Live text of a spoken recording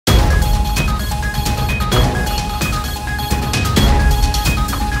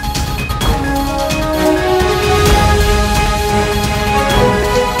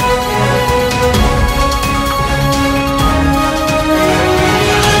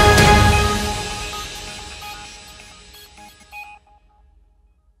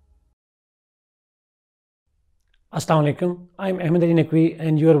Assalamu alaikum. I'm Ahmed Naqvi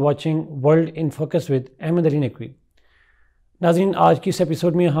and you are watching World in Focus with Ahmed Naqvi. नाज़रीन, आज की इस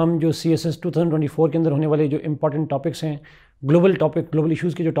episode में हम जो CSS 2024 के अंदर होने वाले जो इंपॉर्टेंट टॉपिक्स हैं, ग्लोबल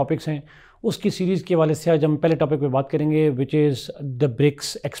इश्यूज़ के जो टॉपिक्स हैं, उसकी सीरीज़ के हवाले से आज हम पहले टॉपिक पे बात करेंगे which is the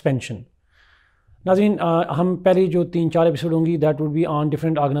BRICS expansion. नाज़रीन, हम पहले जो 3-4 एपिसोड होंगी that would be on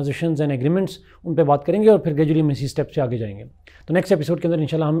different organisations and agreements, उन पे बात करेंगे और फिर ग्रेजुअली हम इसी स्टेप से आगे जाएंगे। तो नेक्स्ट एपिसोड के अंदर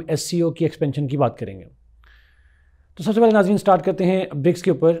इंशाल्लाह हम SCO की एक्सपेंशन की बात करेंगे। तो सबसे पहले नाज़रीन स्टार्ट करते हैं ब्रिक्स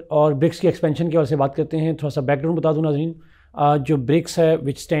के ऊपर और ब्रिक्स की एक्सपेंशन के बारे से बात करते हैं। थोड़ा सा बैकग्राउंड बता दूं नाज़रीन, जो ब्रिक्स है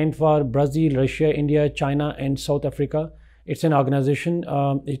विच stand for Brazil, Russia, India, China and south Africa. It's an organisation,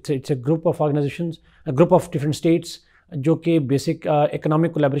 it's a group of organisations, group of different states जो कि बेसिक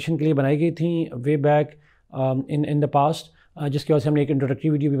इकोनॉमिक कोलैबोरेशन के लिए बनाई गई थी way back in the past, जिसकी वजह से हमने एक इंट्रोडक्टरी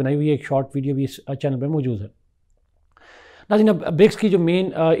वीडियो भी बनाई हुई है, एक शॉर्ट वीडियो भी इस चैनल पर मौजूद है। नाज़रीन, अब ब्रिक्स की जो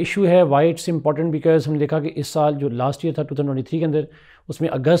मेन इशू है वाई इट्स इंपॉर्टेंट, बिकॉज हमने देखा कि इस साल जो लास्ट ईयर था 2023 के अंदर, उसमें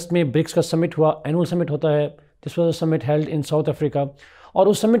अगस्त में ब्रिक्स का समिट हुआ, एनुअल समिट होता है। This was a summit held in south Africa और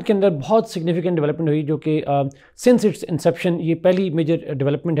उस समिट के अंदर बहुत सिग्निफिकेंट डेवलपमेंट हुई जो कि सिंस इट्स इंसेप्शन ये पहली मेजर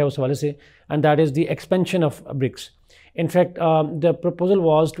डेवलपमेंट है उस हवाले से, and that is the expansion of BRICS. In fact the proposal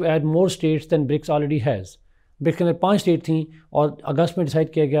was to add more states then BRICS already has. BRICS के अंदर 5 स्टेट थी और अगस्त में डिसाइड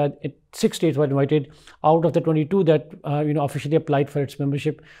किया गया 6 states were invited out of the 22 that officially applied for its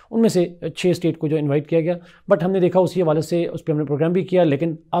membership. उनमें से 6 state को जो इनवाइट किया गया, बट हमने देखा उसी हवाले से उस पर हमने प्रोग्राम भी किया,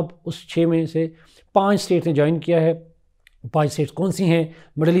 लेकिन अब उस 6 में से 5 स्टेट्स ने ज्वाइन किया है। 5 स्टेट्स कौन सी हैं?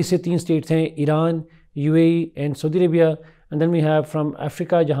 मिडल ईस्ट से 3 स्टेट्स हैं, Iran, UAE and Saudi Arabia, and then we have from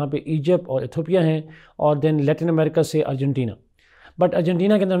Africa जहाँ पे इजिप्ट और इथियोपिया हैं, और देन लैटिन अमेरिका से अर्जेंटीना। बट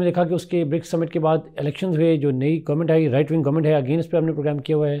अर्जेंटीना के अंदर हमने देखा कि उसके ब्रिक्स समिट के बाद इलेक्शंस हुए, जो नई गवर्नमेंट आई, राइट विंग गवर्नमेंट है, अगेन इस पर हमने प्रोग्राम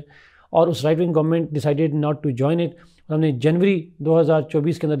किया हुआ है, और उस right wing government decided not to join it. हमने जनवरी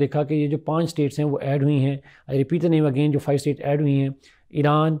 2024 के अंदर देखा कि ये जो 5 स्टेट्स हैं वो ऐड हुई हैं। I repeat the name again, जो 5 स्टेट ऐड हुई हैं,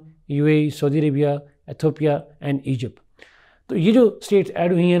 Iran, UAE, Saudi Arabia, Ethiopia and Egypt. तो ये जो स्टेट्स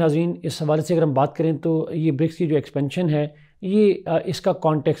ऐड हुई हैं नाज़रीन, इस हवाले से अगर हम बात करें तो ये ब्रिक्स की जो एक्सपेंशन है ये इसका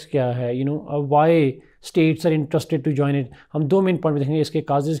कॉन्टेक्स्ट क्या है, Y states are interested to join it. हम 2 मेन पॉइंट में देखेंगे, इसके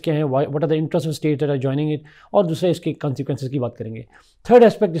काजेज़ क्या हैं, what are the interest of states that are joining it, और दूसरा इसके कॉन्सिक्वेंसेस की बात करेंगे। थर्ड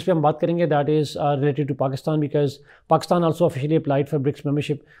एस्पेक्ट जिस पे हम बात करेंगे that is related to Pakistan, because Pakistan also officially applied for BRICS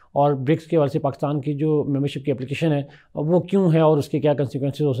membership, और ब्रिक्स के हवाले से पाकिस्तान की जो मेंबरशिप की एप्लीकेशन है वो क्यों है और उसके क्या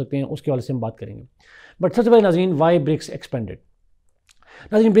कॉन्सिक्वेंसेस हो सकते हैं, उसके हवाले से हम बात करेंगे। बट सबसे पहले नाज़रीन, वाई ब्रिक्स एक्सपेंडेड।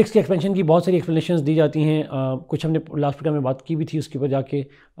 नाज़रीन, ब्रिक्स की एक्सपेंशन की बहुत सारी एक्सप्लेनेशंस दी जाती हैं, कुछ हमने लास्ट प्रोग्राम में बात की भी थी उसके ऊपर जाके,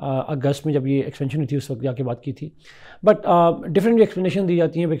 अगस्त में जब ये एक्सपेंशन हुई थी उस वक्त जाके बात की थी। बट डिफरेंट एक्सप्लेनेशन दी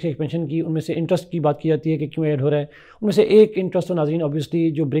जाती हैं ब्रिक्स एक्सपेंशन की। उनमें से इंटरेस्ट की बात की जाती है कि क्यों ऐड हो रहा है। उनमें से एक इंटरेस्ट तो नाज़रीन ऑब्वियसली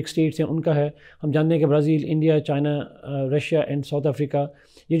जो ब्रिक्स स्टेट्स हैं उनका है। हम जानते हैं कि Brazil, India, China, Russia and south Africa,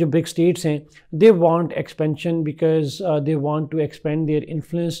 ये जो ब्रिक्स स्टेट्स हैं, they want expansion because they want to expand their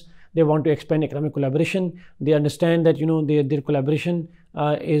influence, they want to expand economic collaboration. They understand that their collaboration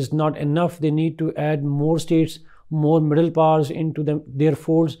is not enough. They need to add more states, more middle powers into their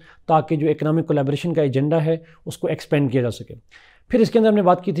folds, ताकि जो economic collaboration का agenda है उसको expand किया जा सके। फिर इसके अंदर हमने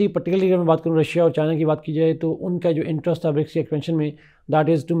बात की थी, पर्टिकुलरली अगर मैं बात करूँ रशिया और चाइना की बात की जाए, तो उनका जो इंटरेस्ट था ब्रिक्स की एक्सपेंशन में, that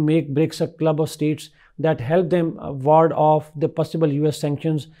is to make BRICS a club of states that help them ward off the possible US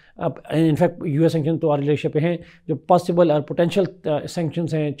sanctions. In fact US sanctions तो और रिलेशन पे हैं, जो possible और potential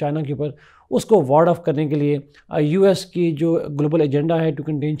sanctions हैं चाइना के ऊपर, उसको वार्ड ऑफ करने के लिए US की जो ग्लोबल एजेंडा है to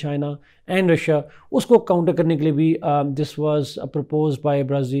contain China and Russia, उसको काउंटर करने के लिए भी this was propose by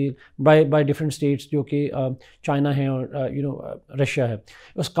Brazil, by different states जो कि चाइना है और रशिया है।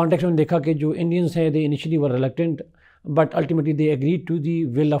 उस कॉन्टेक्स्ट में देखा कि जो इंडियंस हैं दे initially were reluctant, but ultimately they agreed to the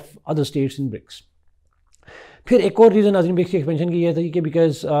will of other states in BRICS. फिर एक और रीज़न नाज़रीन ब्रिक्स की एक्सपेंशन की यह थी कि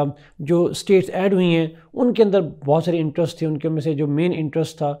बिकॉज जो स्टेट्स ऐड हुई हैं उनके अंदर बहुत सारे इंटरेस्ट थे। उनके में से जो मेन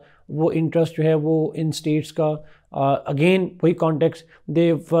इंटरेस्ट था वो इंटरेस्ट जो है वो इन स्टेट्स का, अगेन वही context,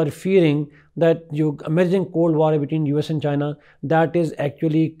 they were fearing that जो अमेजिंग कोल्ड वॉर है between US and China, that is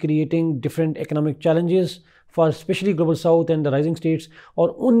actually creating different economic challenges for specially global south and the rising states, और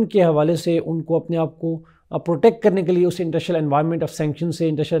उनके हवाले से उनको अपने आप को प्रोटेक्ट करने के लिए, उस इंडस्ट्रियल एनवायरनमेंट ऑफ सैंक्शन से,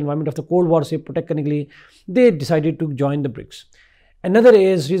 industrial environment of the cold war से प्रोटेक्ट करने के लिए they decided to join the BRICS. Another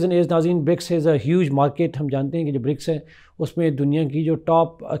reason is नाज़रीन, BRICS is a huge market. हम जानते हैं कि जो ब्रिक्स है उसमें दुनिया की जो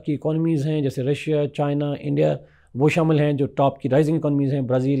टॉप की इकोनॉमीज़ हैं जैसे रशिया, चाइना, इंडिया, वो शामिल हैं। जो टॉप की राइजिंग इकोनॉमीज़ हैं,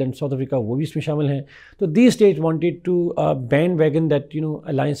 ब्राज़ील एंड साउथ अफ्रीका, वो भी इसमें शामिल हैं। तो these states wanted to band wagon that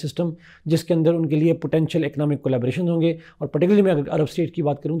alliance system, जिसके अंदर उनके लिए पोटेंशियल इकोनॉमिक कोलैबोरेशन होंगे। और पर्टिकुलरली मैं अगर अरब स्टेट की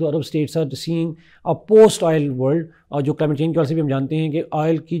बात करूँ तो अरब states are seeing a post oil world, और जो क्लाइमेट चेंज की वजह से भी हम जानते हैं कि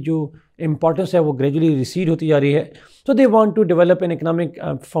ऑयल की जो इंपॉर्टेंस है वो ग्रेजुअली रिसीड होती जा रही है. So they want to develop an economic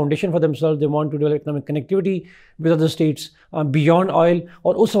foundation for themselves. They want to develop economic connectivity with other states beyond oil.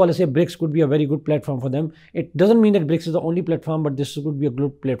 और उस हवाले से BRICS could be a very good platform for them. It doesn't mean that BRICS is the only platform, but this could be a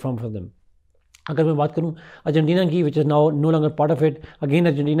good platform for them. अगर मैं बात करूँ Argentina की, which is now no longer part of it, again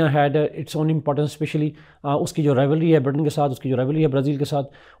Argentina had its own importance, specially उसकी जो rivalry है Britain के साथ, उसकी जो राइवलरी है ब्राज़ील के साथ,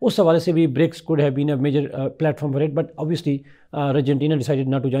 उस हवाले से भी BRICS could have been a major platform for it. But obviously Argentina decided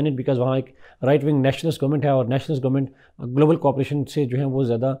not to join it because वहाँ एक राइट विंग नेशनलिस्ट गवर्नमेंट है और नेशनलिस्ट गवर्नमेंट ग्लोबल कोऑपरेशन से जो है वो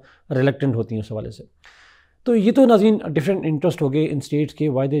ज़्यादा रिलेक्टेंट होती हैं उस हवाले से. तो ये तो नाज़रीन डिफरेंट इंटरेस्ट हो गए इन स्टेट्स के,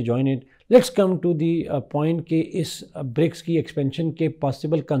 why they join it. Let's come to the point कि इस ब्रिक्स की एक्सपेंशन के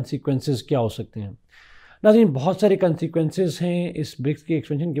पॉसिबल कंसिक्वेंसेस क्या हो सकते हैं. नाज़रीन बहुत सारे कंसिक्वेंसेस हैं इस ब्रिक्स की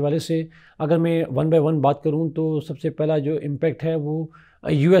एक्सपेंशन के वाले से. अगर मैं वन बाय वन बात करूं तो सबसे पहला जो इम्पैक्ट है वो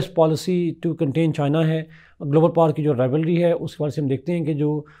US policy to contain China है. ग्लोबल पावर की जो राइवलरी है उसके बारे से हम देखते हैं कि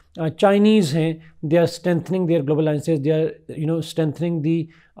जो चाइनीज़ हैं they are strengthening there global alliances, they are strengthening the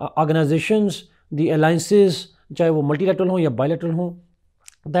organisations, the alliances, चाहे वो मल्टीलैटरल हों या बायलैटरल हों,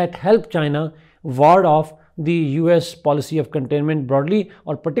 that help China ward of the US policy of containment broadly,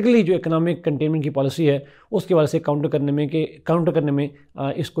 और पर्टिकुलरली जो इकोनॉमिक कंटेनमेंट की पॉलिसी है उसके वजह से काउंटर करने में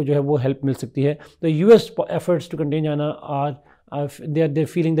इसको जो है वो हेल्प मिल सकती है. तो US efforts to contain China are they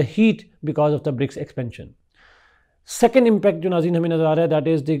feeling the heat because of the BRICS expansion. Second impact जो नाज़रीन हमें नज़र आ रहा है that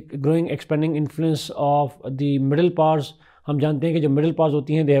is the growing expanding influence of the middle powers. हम जानते हैं कि जो मिडिल पावर्स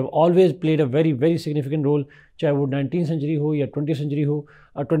होती हैं they have always played a very very significant role, चाहे वो 19वीं सेंचुरी हो या 20वीं सेंचुरी हो.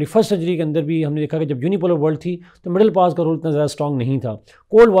 21st सेंचुरी के अंदर भी हमने देखा कि जब यूनिपोलर वर्ल्ड थी तो मिडिल पावर्स का रोल इतना ज़्यादा स्ट्रॉन्ग नहीं था.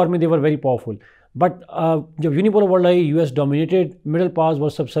 कोल्ड वॉर में दे वर वेरी पावरफुल, बट जब unipolar world I US dominated, middle powers were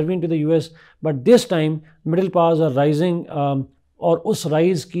subservient to the US. But this time middle powers are rising, और उस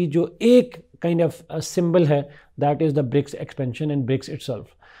राइज की जो एक काइंड ऑफ सिंबल है that is the BRICS expansion and BRICS itself.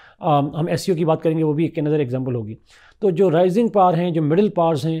 हम SCO की बात करेंगे, वो भी एक अनदर एग्जांपल होगी. तो जो राइजिंग पावर हैं, जो मिडिल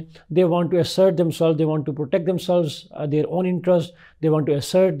पावर्स हैं, they want to assert themselves, they want to protect themselves, their own interest, they want to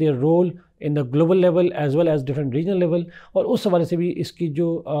assert their role in the global level as well as different regional level. और उस हवाले से भी इसकी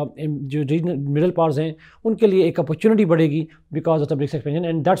जो regional middle powers हैं उनके लिए एक अपॉर्चुनिटी बढ़ेगी because of the BRICS expansion.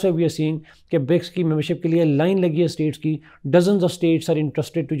 And that's why we are seeing कि ब्रिक्स की मेंबरशिप के लिए लाइन लगी है स्टेट्स की. Dozens of states are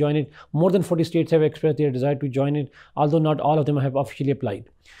interested to join it. More than 40 states have expressed there desire to join it, although not all of them have officially applied.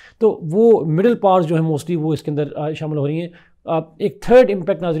 तो वो middle powers जो है mostly वो इसके अंदर शामिल हो रही हैं. एक थर्ड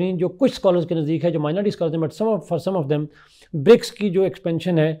इम्पैक्ट नाज़रीन जो कुछ स्कॉलर्स के नज़दीक है, जो माइनॉरिटी स्कॉलर्स हैं, but for some of them BRICS की जो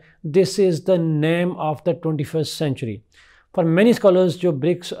एक्सपेंशन है this is the name of the 21st century. For many scholars जो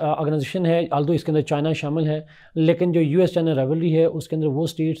ब्रिक्स ऑर्गेनाइजेशन है, आल्दो इसके अंदर चाइना शामिल है, लेकिन जो यूएस चाइना राइवलरी है उसके अंदर वो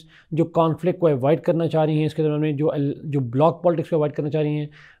स्टेट्स जो कॉन्फ्लिक्ट को अवॉइड करना चाह रही हैं, इसके दौरान में जो ब्लॉक पॉलिटिक्स को अवॉइड करना चाह रही हैं,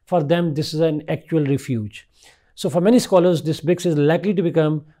 for them this is an actual refuse. So for many scholars, this BRICS is likely to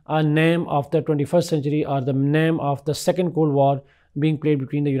become a name of the 21st century or the name of the second Cold War being played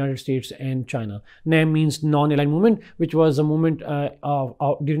between the United States and China. NAM means non-aligned movement, which was a movement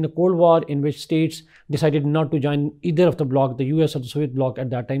during the Cold War in which states decided not to join either of the bloc, the US or the Soviet bloc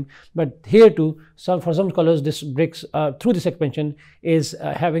at that time. But here too, for some scholars, this BRICS, through this expansion, is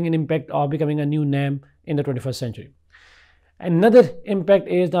having an impact of becoming a new NAM in the 21st century. Another impact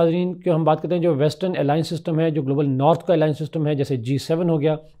is नाज़रीन कि हम बात करते हैं जो western alliance system है, जो global north का अलायंस सिस्टम है, जैसे G7 हो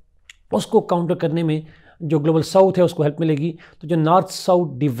गया, उसको काउंटर करने में जो ग्लोबल साउथ है उसको हेल्प मिलेगी. तो जो नॉर्थ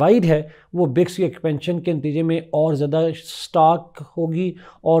साउथ डिवाइड है वो ब्रिक्स की एक्सपेंशन के नतीजे में और ज़्यादा स्टार्क होगी,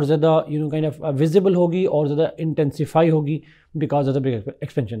 और ज़्यादा काइंड ऑफ विजिबल होगी, और ज़्यादा इंटेंसिफाई होगी because of the BRICS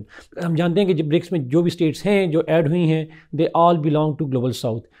expansion. हम जानते हैं कि ब्रिक्स में जो भी स्टेट्स हैं जो ऐड हुई हैं they all belong to global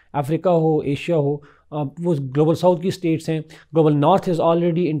south. Africa हो, एशिया हो, वो ग्लोबल साउथ की स्टेट्स हैं. Global north is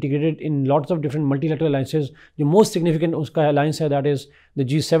already integrated in lots of different multilateral alliances. जो मोस्ट सिग्निफिकेंट उसका अलायंस है that is the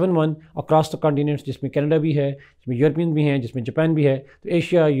G7 one across the continents, जिसमें Canada भी है, जिसमें यूरोपियन भी हैं, जिसमें जापान भी है. तो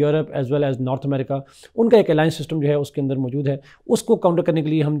Asia, Europe as well as north America, उनका एक अलायंस सिस्टम जो है उसके अंदर मौजूद है. उसको काउंटर करने के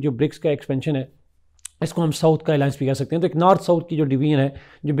लिए हम जो ब्रिक्स का एक्सपेंशन है इसको हम साउथ का अलायंस भी कह सकते हैं. तो एक नॉर्थ साउथ की जो डिवीजन है,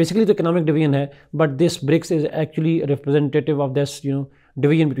 जो बेसिकली तो इकोनॉमिक डिवीजन है, but this BRICS is actually representative of this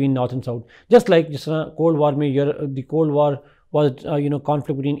division between north and south. Just like जिस तरह कोल्ड वॉर में the cold war was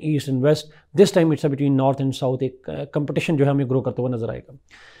conflict between east and waste, this time it's between north and south. एक competition जो है हमें grow करता हुआ नजर आएगा.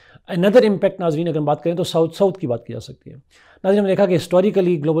 अनदर इम्पैक्ट नाजरीन अगर हम बात करें तो साउथ की बात की जा सकती है. नाजरीन हमने देखा कि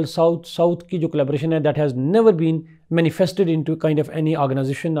हिस्टोरिकली ग्लोबल साउथ की जो कोलैबोरेशन है that has never been manifested into kind of any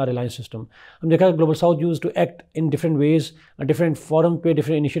organisation और अलायंस सिस्टम. हम देखा कि global south use to act in different ways, different forum पे,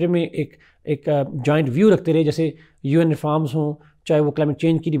 डिफरेंट इनिशिएटिव में एक जॉइंट व्यू रखते रहे, जैसे UN रिफॉर्म्स हों चाहे वो क्लाइमेट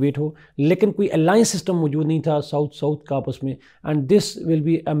चेंज की डिबेट हो, लेकिन कोई अलायंस सिस्टम मौजूद नहीं था साउथ साउथ का आपस में, and this will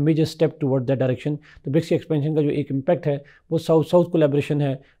be a major step toward that direction. तो ब्रिक्स के एक्सपेंशन का जो एक इम्पैक्ट है वो साउथ साउथ कोलैबोरेशन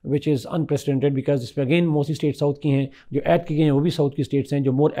है विच इज़ अनप्रेसिडेंटेड, बिकॉज इसमें अगेन मोस्टली स्टेट साउथ की हैं, जो ऐड की गई हैं वो भी साउथ की स्टेट्स हैं,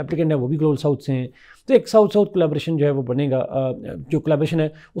 जो मोर एप्लीकेंट है वो भी ग्लोबल साउथ से हैं। तो एक साउथ साउथ कोलैबोरेशन जो है वो बनेगा, जो कोलैबोरेशन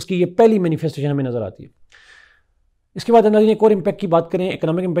है उसकी ये पहली मैनिफेस्टेशन हमें नज़र आती है। इसके बाद हम एक और इम्पैक्ट की बात करें,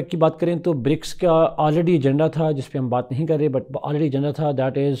 इकोनॉमिक इम्पैक्ट की बात करें, तो ब्रिक्स का ऑलरेडी एजेंडा था जिस पे हम बात नहीं कर रहे, बट ऑलरेडी एजेंडा था,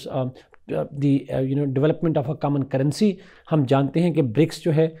 that is the development of a common currency. हम जानते हैं कि ब्रिक्स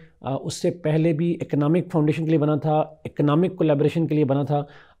जो है उससे पहले भी इकोनॉमिक फाउंडेशन के लिए बना था, इकोनॉमिक कोलैबोरेशन के लिए बना था।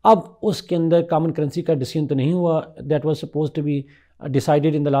 अब उसके अंदर कॉमन करेंसी का डिसीजन तो नहीं हुआ, that was suppose to be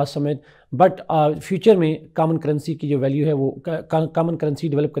decided in the last summit, but future में कॉमन करेंसी की जो वैल्यू है वो कॉमन करेंसी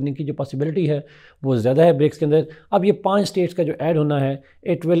डेवलप करने की जो पॉसिबिलिटी है वो ज़्यादा है ब्रिक्स के अंदर। अब ये 5 स्टेट्स का जो ऐड होना है,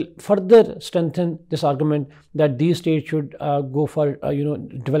 it will further strengthen this argument that the state should go for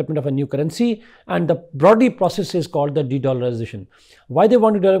development of a new currency, and the broadly process is called the D-dollarisation. Why they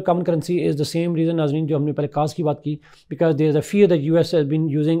want to develop common currency is the same reason नाज़रीन जो हमने पहले काज की बात की, because there is a fear that US has been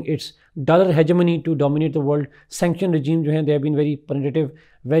using its dollar hegemony to dominate the world. Sanction regime जो हैं they have been very penetrative,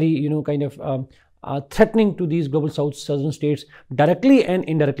 very kind of threatening to these global southern states directly and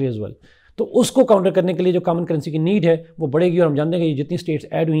indirectly as well. तो उसको counter करने के लिए जो common currency की need है वो बढ़ेगी, और हम जानते हैं कि जितनी स्टेट्स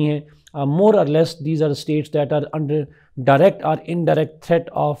ऐड हुई हैं मोर और less these are states that are under direct और indirect threat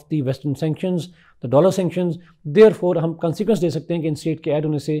of the western sanctions, the dollar sanctions. Therefore हम कंसिक्वेंस दे सकते हैं कि इन स्टेट के ऐड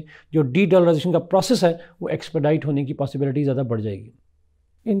होने से जो डी डॉलराइजेशन का प्रोसेस है वो एक्सपेडाइट होने की पॉसिबिलिटी ज़्यादा बढ़ जाएगी।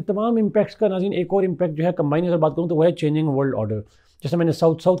 इन तमाम इम्पैक्ट्स का नाज़रीन एक और इम्पैक्ट जो है कंबाइन अगर बात करूँ तो वह है चेंजिंग वर्ल्ड ऑर्डर। जैसे मैंने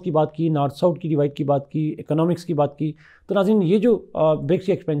साउथ साउथ की बात की, नॉर्थ साउथ की डिवाइड की बात की, इकोनॉमिक्स की बात की, तो नाज़रीन ये जो ब्रिक्स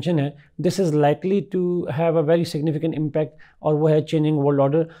की एक्सपेंशन है this is likely to have a very significant impact, और वो है चेंजिंग वर्ल्ड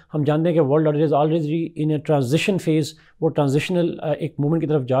ऑर्डर। हम जानते हैं कि world order is already in a transition phase, वो ट्रांजिशनल एक मूवमेंट की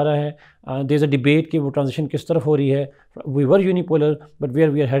तरफ जा रहा है। देयर इज़ अ डिबेट कि वो ट्रांजिशन किस तरफ हो रही है। We were unipolar but where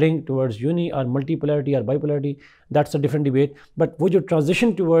we are heading towards uni और मल्टीपोलरिटी और बाईपोलरिटी, that's a different debate. But वो जो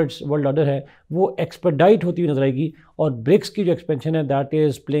ट्रांजिशन टुवर्ड्स वर्ल्ड ऑर्डर है वो एक्सपेडाइट होती हुई नजर आएगी, और ब्रिक्स की जो एक्सपेंशन है that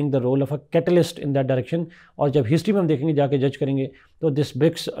is playing the role of a catalyst in that direction. और जब हिस्ट्री में हम देखेंगे जाके जज करेंगे तो दिस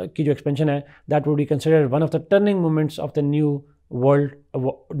ब्रिक्स की जो एक्सपेंशन है that would be considered one of the turning moments of the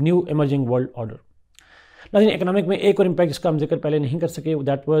new emerging world order. लेकिन इकोनॉमिक में एक और इम्पैक्ट जिसका हम जिक्र पहले नहीं कर सके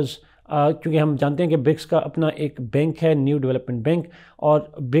दैट वाज क्योंकि हम जानते हैं कि ब्रिक्स का अपना एक बैंक है, न्यू डेवलपमेंट बैंक,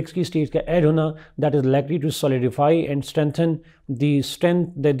 और ब्रिक्स की स्टेट्स का ऐड होना that is likely to solidify and strengthen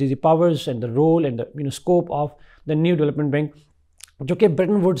the powers and the role and the scope of the new development bank, जो कि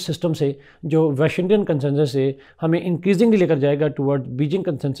ब्रेटन वुड्स सिस्टम से, जो वाशिंगटन कंसेंसस से हमें इंक्रीजिंगली लेकर जाएगा toward Beijing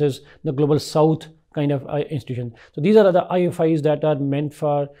consensus, the global south kind of institution. So these are the IFIs that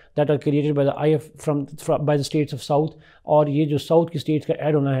are created by the by the states of South, और ये जो साउथ की स्टेट्स का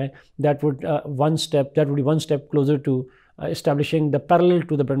ऐड होना है that would be one step closer to establishing the parallel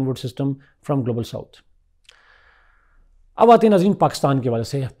to the Bretton Woods system from global South. अब आते हैं नाज़रीन पाकिस्तान के वाले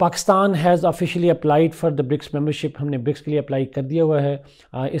से। Pakistan has officially applied for the BRICS membership, हमने ब्रिक्स के लिए अप्लाई कर दिया हुआ है।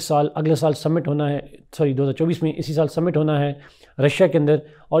 इस साल अगले साल समिट होना है, 2024 में इसी साल समिट होना है रशिया के अंदर,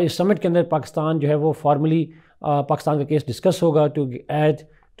 और इस समिट के अंदर पाकिस्तान जो है वो फॉर्मली पाकिस्तान का केस डिस्कस होगा to add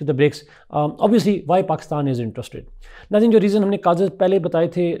to the BRICS. Obviously why Pakistan is interested. नाज़रीन जो रीज़न हमने कागज़ पहले बताए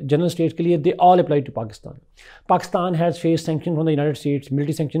थे जनरल स्टेट्स के लिए, they all apply to Pakistan. Pakistan has face sanction from the United states,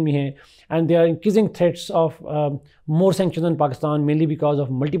 military sanction भी हैं, and they are increasing threats of more sanctions on Pakistan, mainly because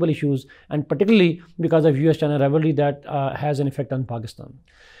of multiple issues and particularly because of US-China rivalry that has an effect on Pakistan.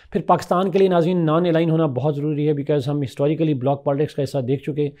 फिर पाकिस्तान के लिए नाज़रीन non align होना बहुत ज़रूरी है, बिकॉज हम हिस्टोरिकली ब्लॉक पॉलिटिक्स का हिस्सा देख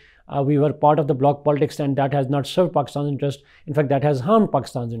चुके। We were part of the block politics and that has not serve Pakistan interest, in fact that has harmed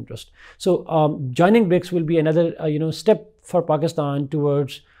Pakistan's interest. So joining BRICS will be another step for Pakistan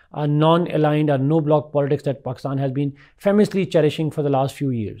towards non-aligned or no block politics that Pakistan has been famously cherishing for the last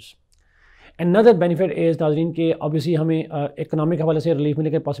few years. Another benefit is नाज़रीन के obviously हमें economic हवाले से relief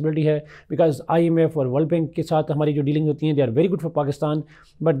मिलने की possibility है, because IMF और world bank के साथ हमारी जो डीलिंग होती हैं they are very good for Pakistan,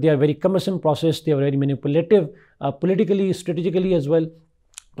 but they are very कमर्सम process, they are very manipulative politically strategically as well.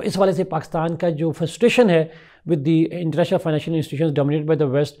 तो इस वाले से पाकिस्तान का जो फ्रस्ट्रेशन है with the international financial institutions dominated by the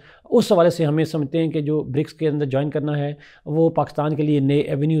waste, उस हवाले से हमें समझते हैं कि जो ब्रिक्स के अंदर ज्वाइन करना है वो पाकिस्तान के लिए नए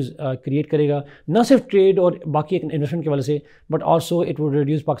एवेन्यूज़ क्रिएट करेगा, ना सिर्फ ट्रेड और बाकी इन्वेस्टमेंट के वाले से, but also it would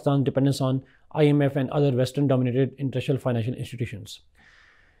reduce Pakistan dependence on IMF and other western dominated international financial institutions.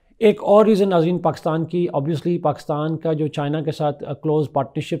 एक और रीज़न नाज़रीन पाकिस्तान की, ऑब्वियसली पाकिस्तान का जो चाइना के साथ क्लोज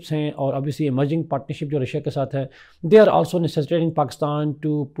पार्टनरशिप्स हैं, और ऑब्वियसली इमर्जिंग पार्टनरशिप जो रशिया के साथ है, they are also necessitating Pakistan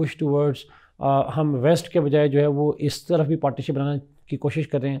to push towards हम वेस्ट के बजाय जो है वो इस तरफ भी पार्टनरशिप बनाना की कोशिश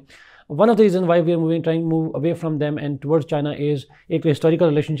कर रहे हैं। One of the reason why we are moving trying move away from them and towards China is एक हिस्टोरिकल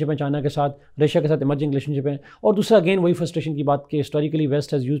रिलेशनशिप है चाइना के साथ, रशिया के साथ इमर्जिंग रिलेशनशिप है, और दूसरा अगेन वही फ्रस्ट्रेशन की बात कि historically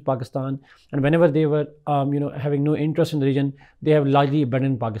waste has use Pakistan and when ever they were having no interest in the reason they have largely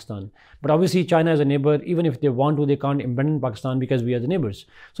abandoned Pakistan. But obviously China is a neighbor, even if they want to they can't abandon Pakistan because we are the neighbors.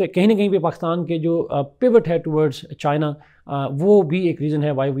 So कहीं ना कहीं पे पाकिस्तान के जो pivot है towards China वो भी एक रीज़न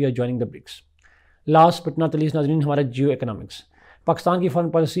है why we are joining the BRICS. Last but not least नाज़रीन, हमारा जियो इकोनॉमिक्स। पाकिस्तान की foreign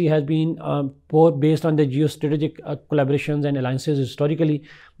policy has been based on the geo strategic collaborations and alliances historically,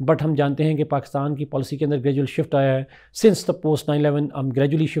 but हम जानते हैं कि पाकिस्तान की पॉलिसी के अंदर ग्रेजुअल शिफ्ट आया है सिंस द पोस्ट 9/11। हम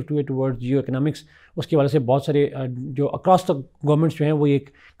ग्रेजुअली शिफ्ट हुए टुवर्ड्स जियो इकोनॉमिक्स। उसकी वजह से बहुत सारे जो अक्रॉस द गवर्नमेंट्स जो हैं वो एक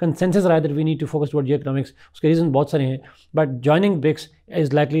कंसेंसस रहा है that we need to focus towards Jio economics. उसके रीज़न बहुत सारे हैं, but joining BRICS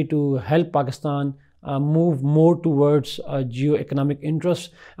is likely to help Pakistan move more towards geo-economic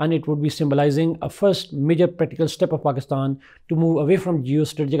interests, and it would be symbolizing a first major practical step of Pakistan to move away from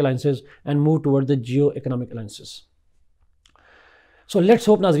geostrategic alliances and move towards the geo-economic alliances. So let's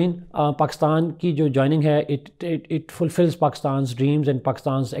hope नाज़रीन पाकिस्तान की जो joining है it fulfills Pakistan's dreams and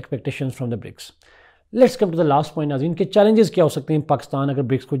Pakistan's expectations from the BRICS. Let's come to the last point नाज़रीन के challenges क्या हो सकते हैं पाकिस्तान अगर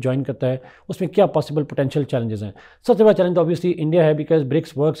ब्रिक्स को ज्वाइन करता है, उसमें क्या पॉसिबल पोटेंशियल चैलेंजेस हैं। सबसे बड़ा चैलेंज तो ऑब्वियसली इंडिया है, because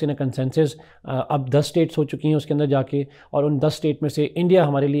BRICS works in a consensus. अब 10 स्टेट्स हो चुकी हैं उसके अंदर जाके, और उन 10 स्टेट में से इंडिया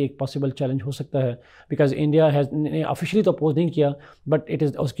हमारे लिए एक पॉसिबल चैलेंज हो सकता है, बिकॉज इंडिया ने ऑफिशियली तो अपोज नहीं किया, बट इट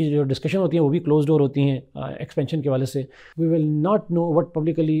इज़ उसकी जो डिस्कशन होती है वो भी क्लोज डोर होती हैं एक्सपेंशन के वाले से। We will not know what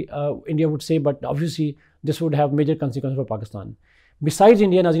publicly India would say, but obviously this would have major consequence for Pakistan. Besides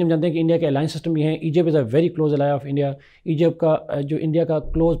India नाज़रीन हम जानते हैं कि इंडिया के अलायंस सिस्टम भी हैं। Egypt is a very close ally of India. Egypt का जो इंडिया का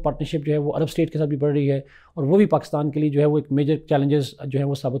क्लोज पार्टनरशिप जो है वो अरब स्टेट के साथ भी बढ़ रही है, और वो भी पाकिस्तान के लिए जो है वो एक मेजर चैलेंजेस जो है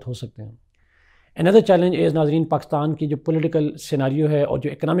वो साबित हो सकते हैं। अनदर चैलेंज इज़ नाज़रीन पाकिस्तान की जो पॉलिटिकल सिनारियो है और जो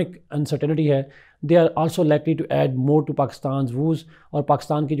इकोनॉमिक अनसर्टेनिटी है, they are also likely to add more to Pakistan whose, और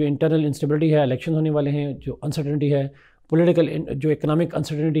पाकिस्तान की जो इंटरनल इंस्टेबिलिटी है, इलेक्शन होने वाले हैं, जो अनसर्टेनिटी है, पॉलिटिकल जो इकोनॉमिक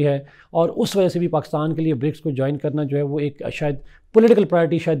अनसर्टेनिटी है, और उस वजह से भी पाकिस्तान के लिए ब्रिक्स को ज्वाइन करना जो है वो एक शायद पॉलिटिकल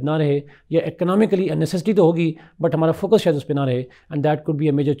प्रायोरिटी शायद ना रहे, या इकोनॉमिकली नेसेसिटी तो होगी बट हमारा फोकस शायद उस पर ना रहे, and that could be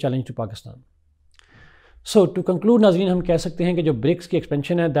a major challenge to Pakistan. So to conclude नाज़रीन हम कह सकते हैं कि जो ब्रिक्स की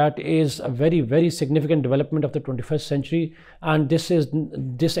एक्सपेंशन है that is a very very significant development of the 21st century, and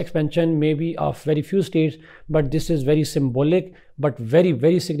this expansion may be of very few states, but this is very symbolic but very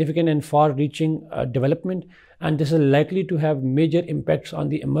very significant and far reaching development, and this is likely to have major impacts on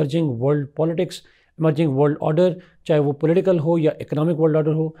the emerging world politics, emerging world order, चाहे वो political हो या economic world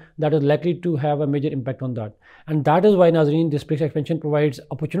order हो, that is likely to have a major impact on that. And that is why नाज़रीन this BRICS expansion provides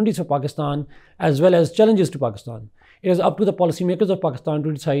opportunities for Pakistan as well as challenges to Pakistan. It is up to the policy makers of Pakistan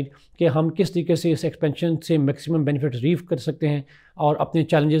to decide कि हम किस तरीके से इस expansion से maximum benefit reap कर सकते हैं और अपने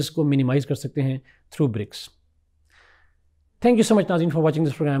challenges को minimize कर सकते हैं through BRICS. Thank you so much Nazreen for watching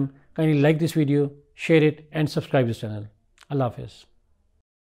this program. Kindly like this video, share it and subscribe this channel. Allah Hafiz.